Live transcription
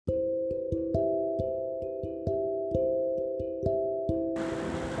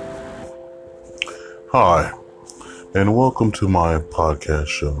Hi, and welcome to my podcast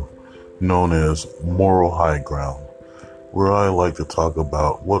show known as Moral High Ground, where I like to talk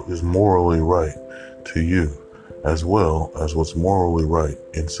about what is morally right to you, as well as what's morally right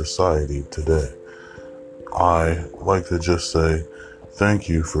in society today. I like to just say thank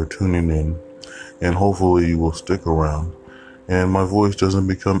you for tuning in, and hopefully you will stick around, and my voice doesn't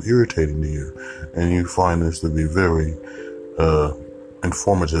become irritating to you, and you find this to be very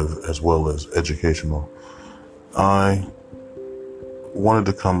informative as well as educational. I wanted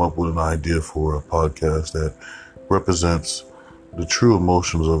to come up with an idea for a podcast that represents the true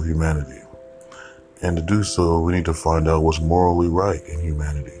emotions of humanity. And to do so, we need to find out what's morally right in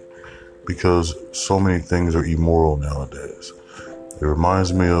humanity, because so many things are immoral nowadays. It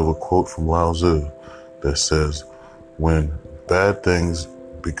reminds me of a quote from Lao Tzu that says, when bad things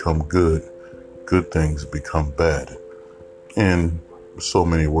become good, good things become bad. In so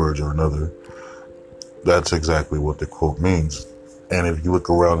many words or another, that's exactly what the quote means. And if you look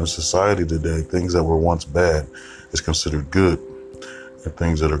around in society today, things that were once bad is considered good, and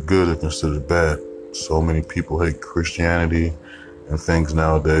things that are good are considered bad. So many people hate Christianity and things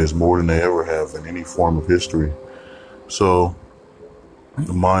nowadays more than they ever have in any form of history. So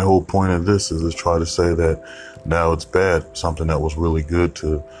my whole point of this is to try to say that now it's bad, something that was really good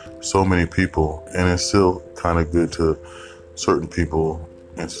to so many people, and it's still kind of good to certain people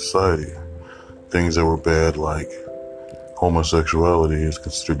in society. Things that were bad, like homosexuality, is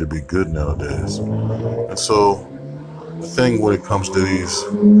considered to be good nowadays. And so the thing when it comes to these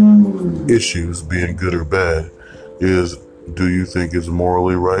issues being good or bad is, do you think it's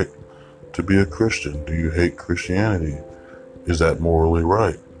morally right to be a Christian? Do you hate Christianity? Is that morally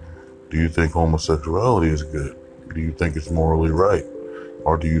right? Do you think homosexuality is good? Do you think it's morally right?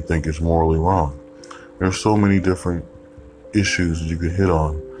 Or do you think it's morally wrong? There's so many different issues you can hit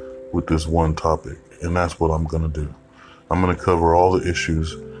on with this one topic, and that's what I'm going to do. I'm going to cover all the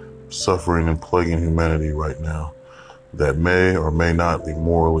issues suffering and plaguing humanity right now that may or may not be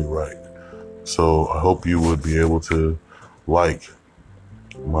morally right. So I hope you would be able to like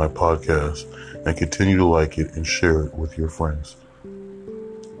my podcast and continue to like it and share it with your friends.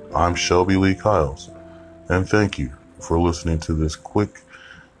 I'm Shelby Lee Kyles, and thank you for listening to this quick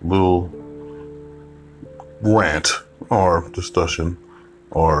little rant or discussion,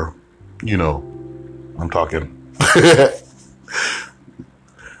 or, I'm talking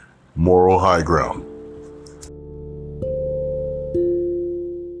moral high ground.